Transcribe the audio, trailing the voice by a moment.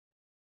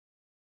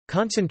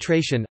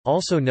Concentration,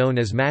 also known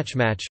as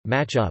match-match,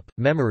 match-up,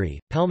 memory,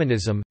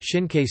 pelmanism,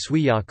 shinkei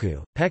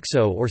suiyaku,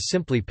 pexo or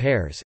simply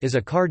pairs, is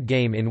a card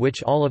game in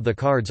which all of the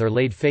cards are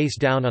laid face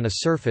down on a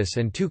surface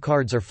and two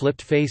cards are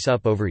flipped face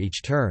up over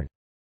each turn.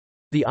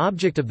 The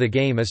object of the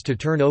game is to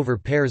turn over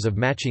pairs of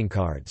matching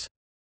cards.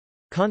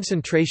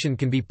 Concentration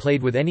can be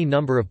played with any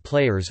number of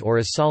players or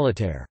as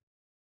solitaire.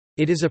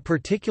 It is a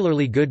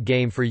particularly good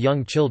game for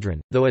young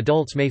children, though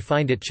adults may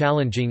find it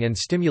challenging and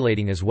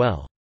stimulating as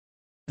well.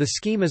 The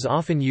scheme is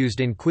often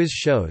used in quiz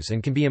shows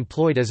and can be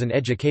employed as an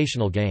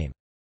educational game.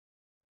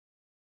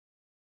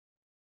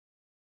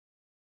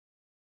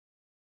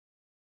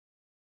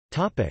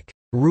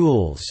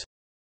 Rules.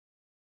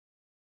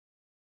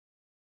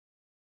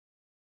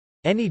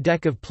 Any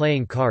deck of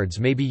playing cards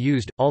may be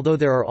used, although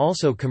there are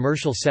also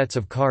commercial sets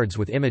of cards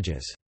with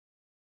images.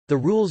 The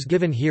rules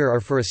given here are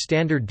for a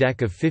standard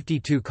deck of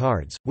 52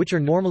 cards, which are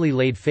normally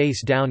laid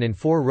face down in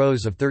 4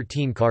 rows of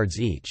 13 cards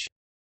each.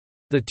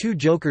 The 2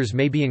 jokers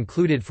may be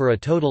included for a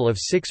total of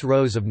 6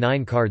 rows of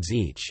 9 cards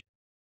each.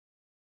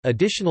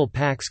 Additional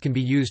packs can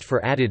be used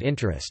for added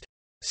interest.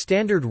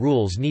 Standard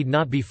rules need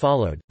not be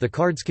followed, the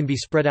cards can be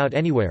spread out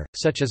anywhere,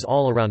 such as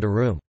all around a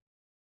room.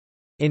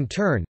 In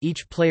turn,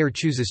 each player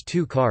chooses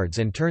 2 cards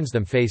and turns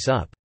them face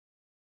up.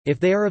 If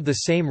they are of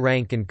the same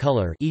rank and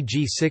color,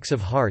 e.g. 6 of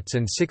hearts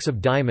and 6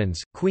 of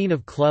diamonds, queen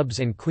of clubs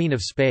and queen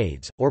of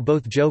spades, or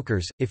both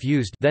jokers, if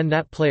used, then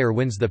that player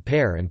wins the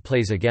pair and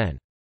plays again.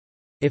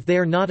 If they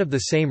are not of the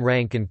same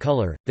rank and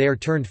color, they are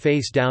turned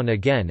face down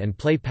again and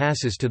play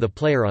passes to the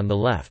player on the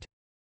left.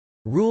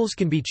 Rules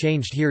can be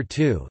changed here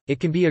too.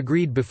 It can be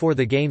agreed before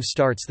the game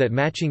starts that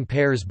matching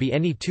pairs be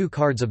any 2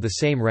 cards of the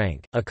same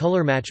rank, a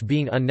color match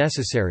being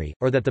unnecessary,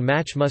 or that the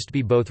match must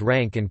be both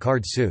rank and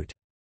card suit.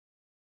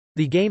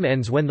 The game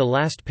ends when the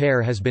last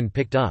pair has been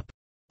picked up.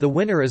 The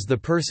winner is the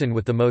person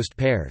with the most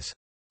pairs.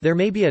 There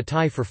may be a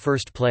tie for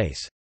first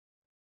place.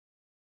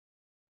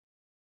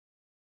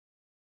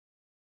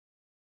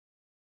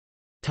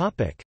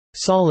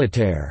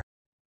 Solitaire.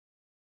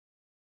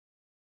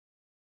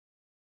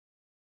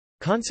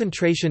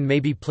 Concentration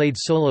may be played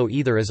solo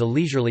either as a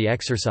leisurely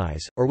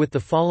exercise, or with the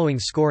following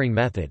scoring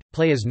method: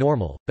 play as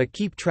normal, but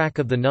keep track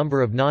of the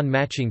number of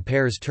non-matching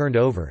pairs turned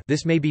over.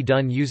 This may be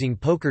done using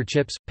poker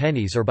chips,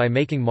 pennies, or by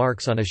making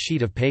marks on a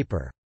sheet of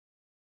paper.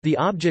 The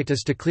object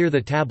is to clear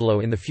the tableau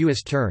in the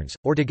fewest turns,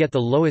 or to get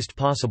the lowest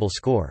possible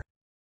score.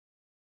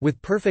 With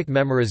perfect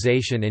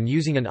memorization and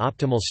using an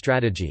optimal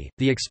strategy,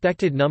 the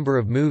expected number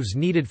of moves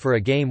needed for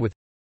a game with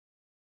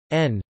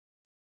n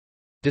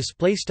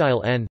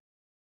n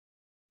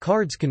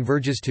cards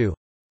converges to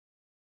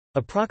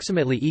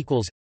approximately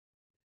equals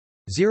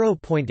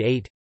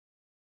 0.8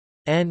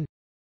 n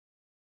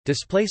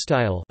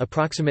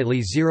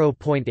approximately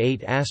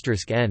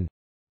 0.8 n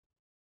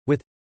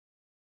with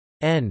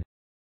n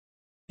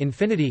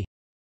infinity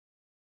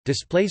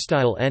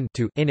n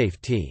to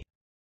infinity.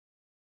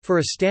 For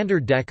a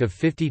standard deck of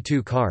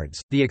 52 cards,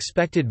 the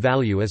expected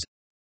value is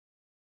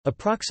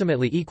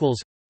approximately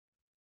equals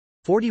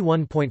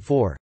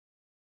 41.4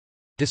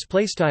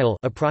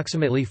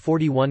 approximately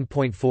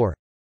 41.4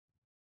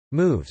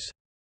 moves.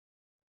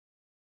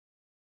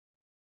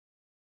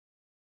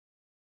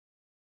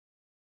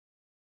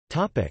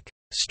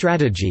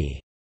 Strategy.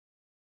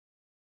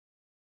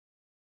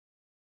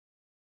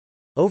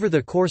 Over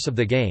the course of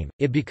the game,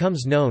 it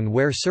becomes known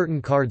where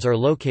certain cards are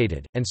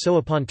located, and so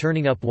upon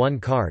turning up one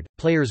card,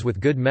 players with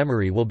good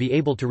memory will be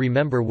able to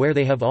remember where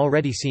they have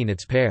already seen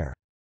its pair.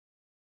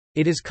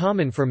 It is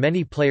common for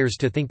many players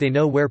to think they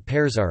know where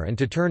pairs are and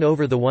to turn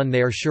over the one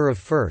they are sure of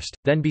first,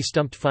 then be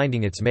stumped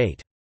finding its mate.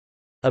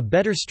 A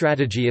better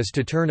strategy is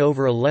to turn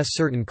over a less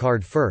certain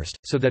card first,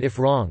 so that if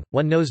wrong,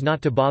 one knows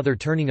not to bother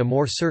turning a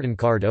more certain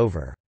card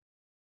over.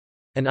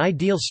 An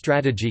ideal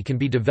strategy can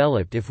be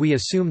developed if we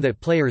assume that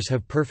players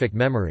have perfect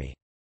memory.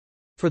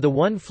 For the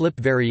one flip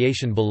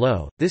variation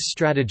below, this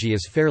strategy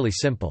is fairly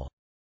simple.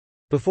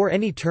 Before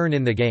any turn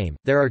in the game,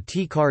 there are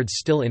T cards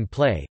still in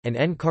play, and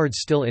N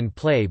cards still in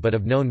play but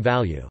of known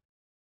value.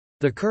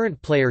 The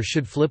current player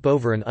should flip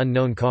over an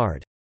unknown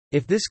card.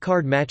 If this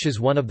card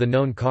matches one of the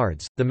known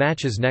cards, the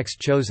match is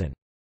next chosen.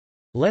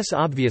 Less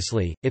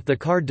obviously, if the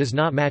card does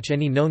not match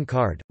any known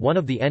card, one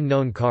of the N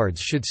known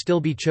cards should still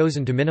be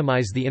chosen to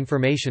minimize the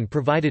information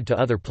provided to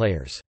other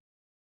players.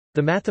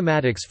 The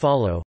mathematics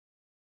follow.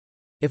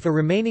 If a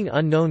remaining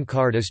unknown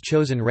card is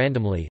chosen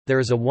randomly, there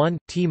is a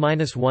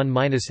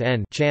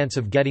 1t-1-n chance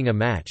of getting a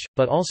match,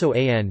 but also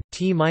a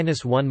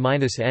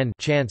n-t-1-n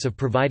chance of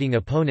providing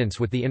opponents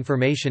with the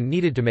information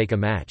needed to make a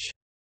match.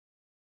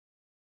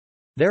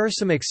 There are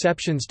some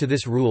exceptions to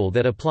this rule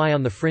that apply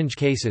on the fringe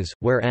cases,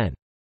 where n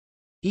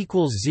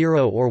equals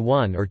 0 or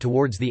 1 or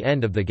towards the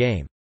end of the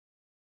game.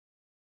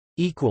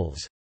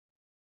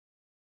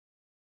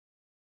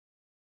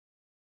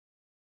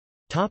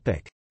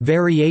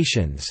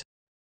 Variations.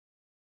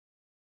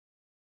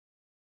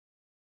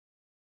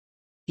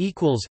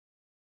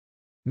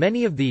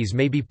 Many of these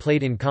may be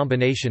played in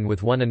combination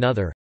with one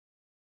another.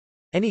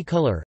 Any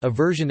color, a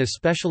version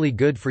especially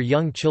good for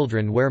young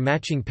children where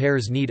matching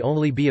pairs need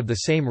only be of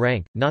the same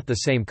rank, not the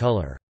same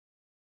color.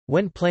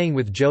 When playing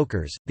with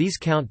jokers, these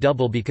count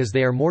double because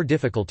they are more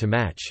difficult to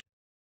match.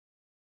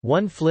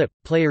 One flip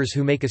 – players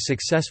who make a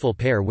successful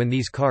pair win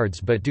these cards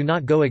but do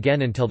not go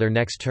again until their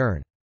next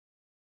turn.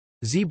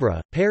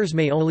 Zebra – pairs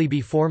may only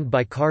be formed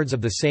by cards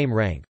of the same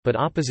rank, but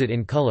opposite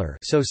in color,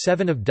 so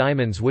 7 of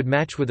diamonds would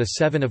match with a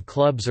 7 of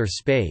clubs or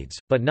spades,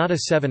 but not a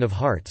 7 of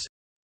hearts.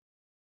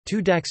 2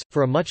 decks –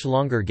 for a much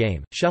longer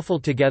game, shuffle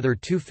together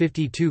 2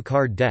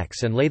 52-card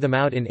decks and lay them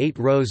out in 8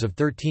 rows of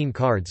 13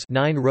 cards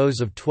 9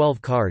 rows of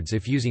 12 cards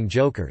if using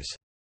jokers.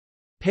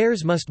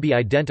 Pairs must be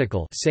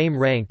identical, same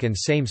rank and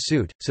same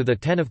suit, so the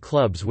 10 of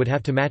clubs would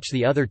have to match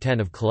the other 10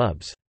 of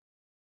clubs.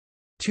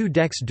 2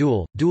 decks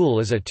duel. Duel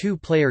is a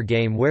 2-player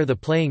game where the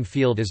playing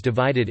field is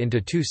divided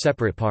into 2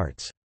 separate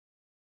parts.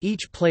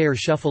 Each player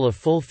shuffle a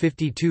full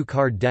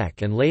 52-card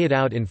deck and lay it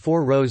out in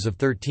 4 rows of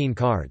 13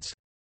 cards.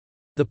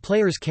 The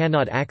players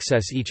cannot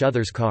access each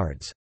other's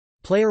cards.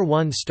 Player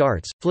 1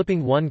 starts,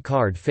 flipping 1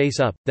 card face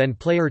up, then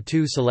player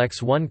 2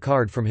 selects 1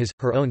 card from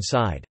his/her own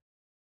side.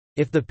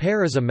 If the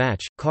pair is a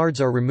match, cards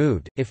are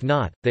removed, if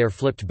not, they are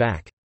flipped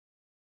back.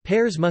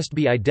 Pairs must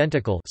be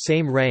identical,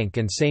 same rank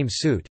and same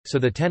suit, so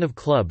the 10 of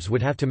clubs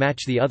would have to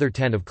match the other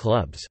 10 of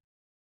clubs.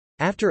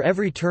 After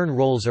every turn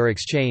rolls are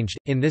exchanged,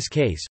 in this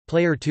case,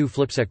 player 2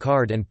 flips a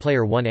card and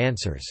player 1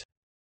 answers.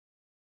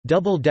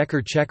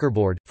 Double-decker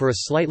checkerboard. For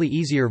a slightly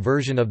easier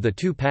version of the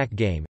 2-pack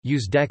game,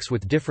 use decks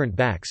with different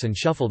backs and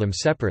shuffle them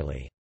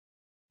separately.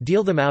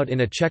 Deal them out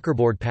in a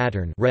checkerboard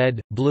pattern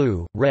red,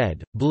 blue,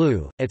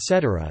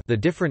 etc. The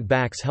different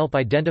backs help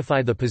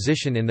identify the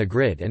position in the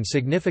grid and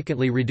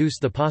significantly reduce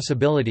the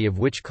possibility of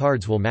which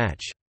cards will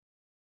match.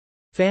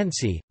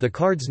 Fancy. The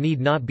cards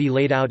need not be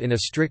laid out in a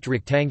strict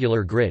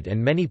rectangular grid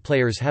and many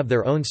players have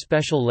their own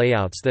special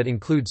layouts that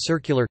include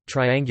circular,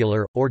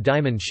 triangular, or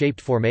diamond-shaped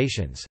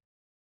formations.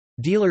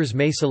 Dealers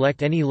may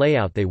select any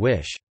layout they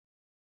wish.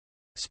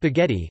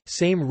 Spaghetti,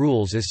 same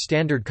rules as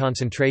standard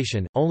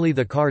concentration, only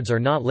the cards are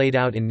not laid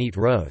out in neat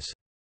rows.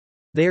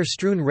 They are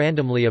strewn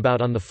randomly about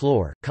on the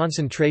floor.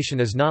 Concentration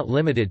is not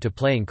limited to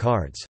playing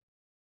cards.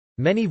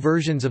 Many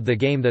versions of the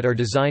game that are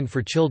designed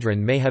for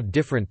children may have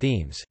different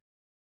themes.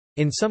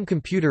 In some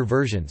computer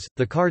versions,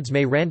 the cards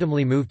may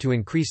randomly move to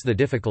increase the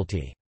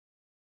difficulty.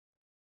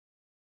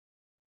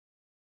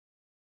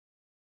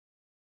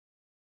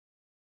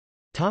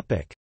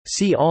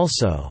 See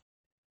also: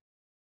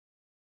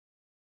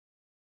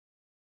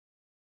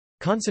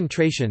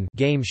 Concentration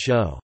game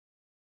show.